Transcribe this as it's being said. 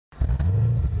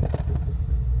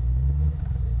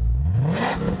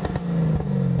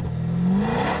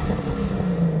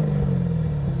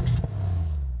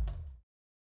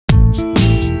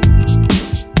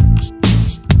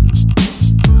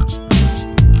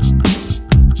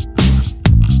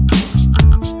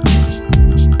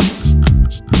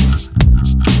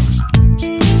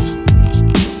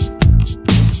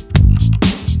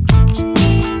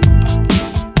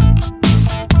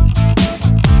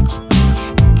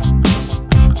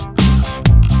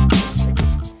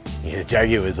The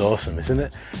Jaguar is awesome, isn't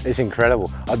it? It's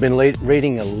incredible. I've been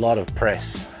reading a lot of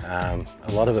press, a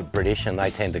lot of it British, and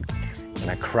they tend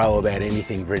to crow about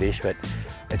anything British, but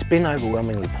it's been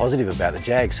overwhelmingly positive about the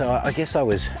Jag. So I guess I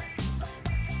was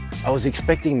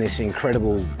expecting this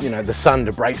incredible, the sun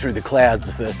to break through the clouds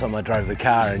the first time I drove the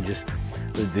car, and just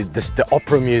the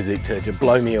opera music to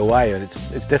blow me away. And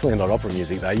it's definitely not opera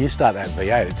music though. You start that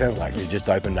V8, it sounds like you just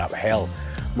opened up hell.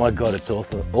 My God, it's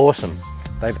awesome.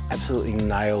 They've absolutely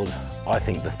nailed, I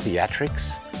think, the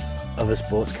theatrics of a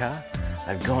sports car.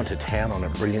 They've gone to town on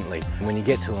it brilliantly. And when you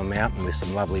get to a mountain with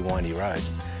some lovely windy roads,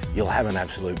 you'll have an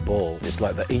absolute ball. It's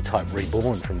like the E-Type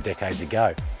reborn from decades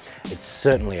ago. It's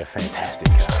certainly a fantastic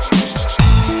car.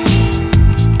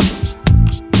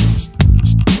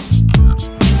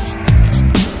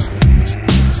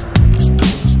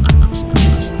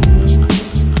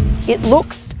 It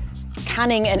looks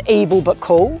cunning and evil but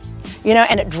cool,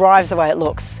 and it drives the way it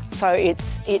looks. So it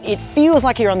feels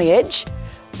like you're on the edge,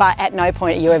 but at no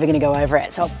point are you ever going to go over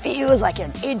it. So it feels like you're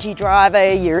an edgy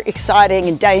driver, you're exciting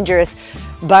and dangerous,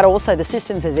 but also the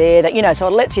systems are there that, so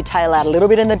it lets your tail out a little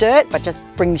bit in the dirt, but just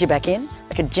brings you back in,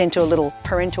 like a gentle little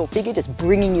parental figure, just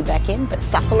bringing you back in, but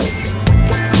subtly.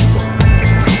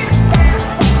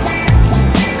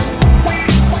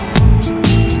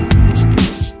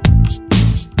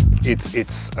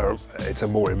 It's a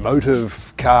more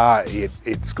emotive car.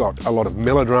 It's got a lot of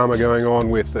melodrama going on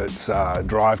with its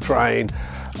drivetrain.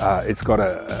 It's got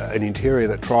an interior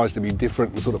that tries to be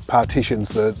different and sort of partitions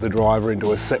the driver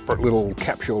into a separate little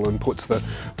capsule and puts the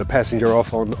passenger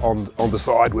off on the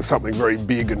side with something very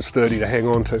big and sturdy to hang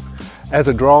on to. As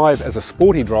a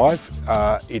sporty drive,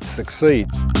 it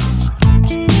succeeds.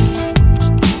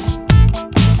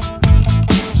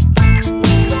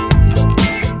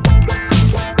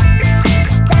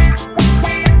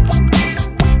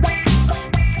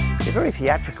 They're very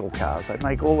theatrical cars. They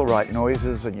make all the right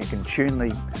noises, and you can tune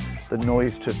the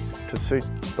noise to suit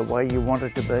the way you want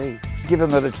it to be. Given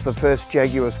that it's the first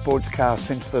Jaguar sports car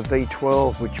since the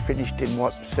V12, which finished in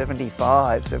what,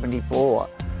 75, 74,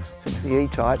 since the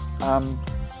E-Type,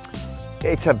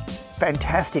 it's a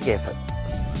fantastic effort.